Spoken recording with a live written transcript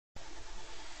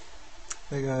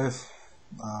Hey guys,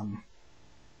 um,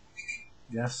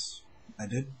 yes, I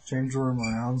did change the room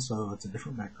around so it's a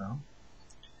different background.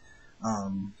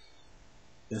 Um,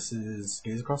 this is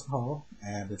Gaze Across the Hall,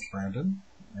 and it's Brandon,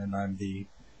 and I'm the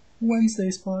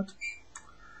Wednesday spot.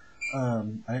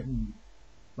 I've been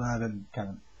kind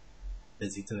of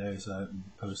busy today, so I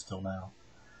didn't post till now.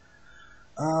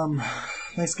 Um,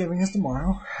 Thanksgiving is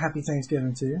tomorrow. Happy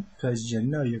Thanksgiving to you, because you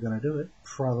know you're gonna do it,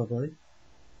 probably.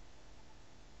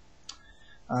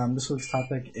 This week's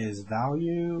topic is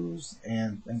values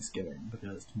and Thanksgiving,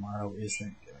 because tomorrow is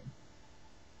Thanksgiving.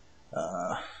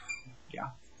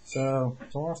 Yeah. So,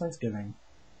 tomorrow's Thanksgiving,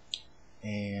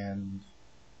 and,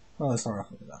 well, let's start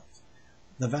off with the values.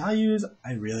 The values,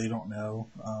 I really don't know.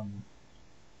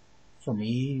 For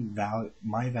me,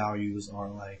 my values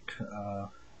are I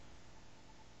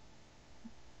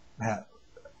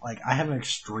have an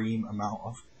extreme amount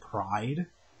of pride.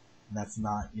 That's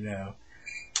not,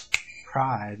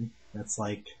 pride. That's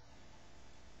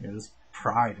just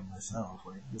pride in myself.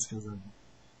 Just because of,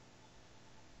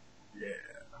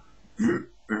 yeah.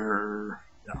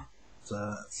 Yeah.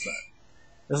 So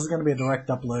this is going to be a direct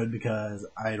upload because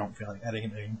I don't feel like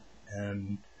editing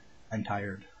and I'm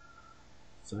tired.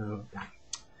 So,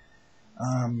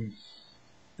 yeah.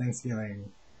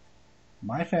 Thanksgiving.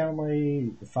 My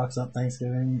family fucks up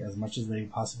Thanksgiving as much as they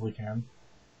possibly can.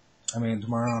 I mean,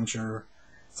 tomorrow I'm sure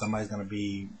somebody's going to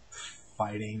be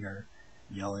fighting or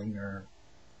yelling or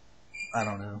I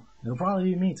don't know. It'll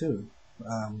probably be me too.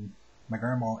 My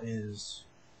grandma is,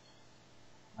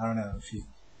 I don't know, she's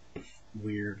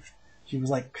weird. She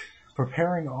was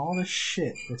preparing all this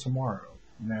shit for tomorrow,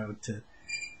 to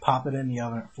pop it in the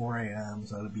oven at 4 a.m.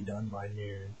 so it'll be done by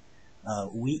noon.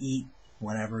 We eat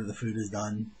whenever the food is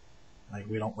done.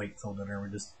 We don't wait till dinner.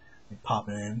 We just pop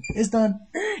it in. It's done.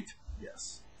 Eat!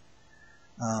 Yes.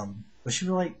 But she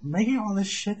was making all this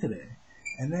shit today.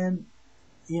 And then,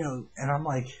 and I'm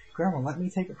like, Grandma, let me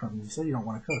take it from you. You said you don't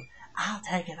want to cook. I'll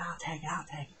take it.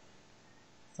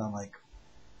 So I'm like,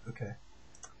 okay.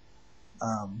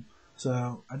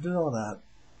 So I did all that.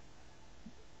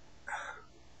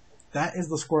 That is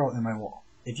the squirrel in my wall.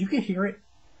 If you can hear it,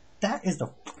 that is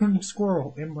the fucking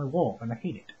squirrel in my wall, and I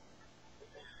hate it.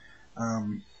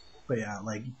 But yeah,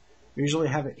 we usually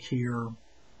have it here,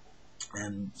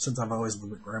 and since I've always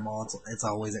lived with Grandma, it's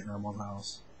always at Grandma's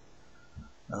house.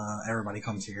 Everybody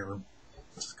comes here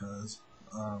just because.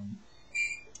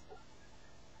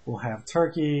 We'll have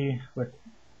turkey, but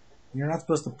you're not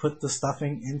supposed to put the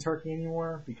stuffing in turkey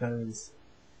anymore because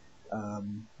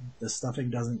the stuffing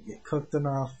doesn't get cooked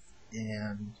enough,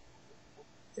 and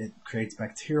it creates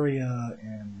bacteria,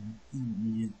 and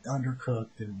you get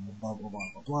undercooked, and blah blah blah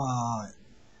blah blah.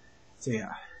 So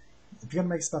yeah, if you're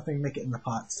gonna make stuffing, make it in the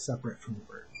pot separate from the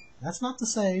bird. That's not to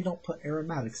say don't put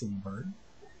aromatics in the bird,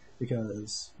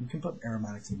 because you can put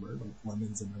aromatics in bird, like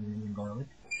lemons and onion and garlic,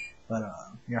 but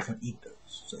you're not gonna eat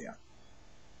those. So yeah.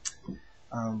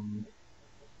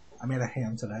 I made a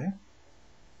ham today.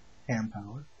 Ham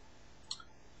power.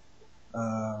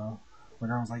 My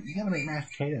girl was like, "You gotta make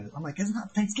mashed potatoes." I'm like, "It's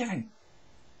not Thanksgiving."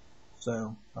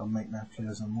 So I'll make mashed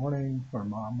potatoes in the morning, or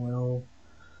Mom will.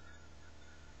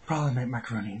 Probably make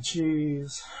macaroni and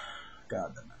cheese.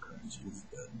 God, that macaroni and cheese is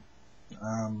good.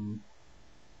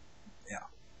 Yeah.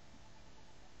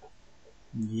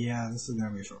 Yeah, this is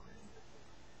gonna be a short video.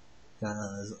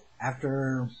 Because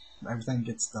after everything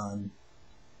gets done,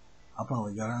 I'll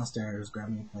probably go downstairs, grab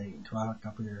me a plate, go out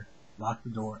up here, lock the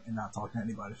door, and not talk to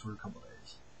anybody for a couple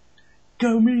days.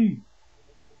 Go me!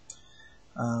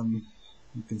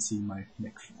 You can see my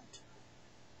neck fat.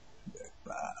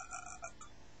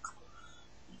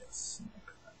 Yes,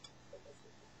 neck fat.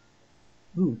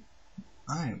 Ooh,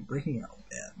 I am breaking out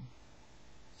bad.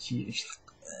 Jeez.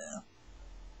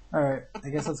 Alright, I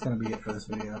guess that's gonna be it for this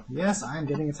video. Yes, I am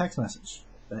getting a text message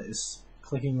that is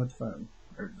clicking with the phone,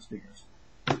 or the speakers.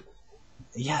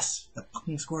 Yes, the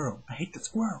fucking squirrel. I hate the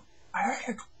squirrel. I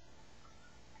hate it.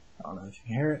 I don't know if you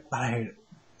can hear it, but I hate it.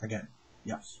 Again,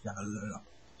 yes. Yeah.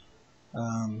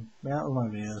 That was my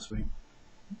video this week.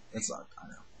 It sucked, I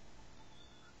know.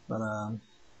 But,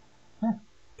 yeah.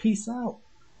 Peace out.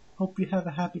 Hope you have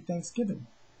a happy Thanksgiving.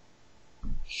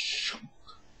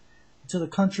 To the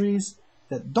countries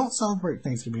that don't celebrate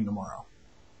Thanksgiving tomorrow.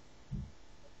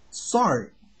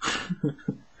 Sorry.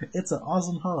 It's an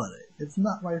awesome holiday. It's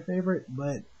not my favorite,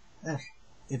 but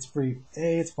it's free.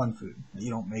 It's fun food that you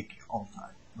don't make all the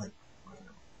time.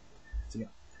 So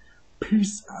yeah.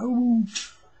 Peace out.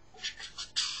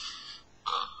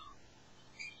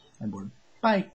 I'm bored. Bye.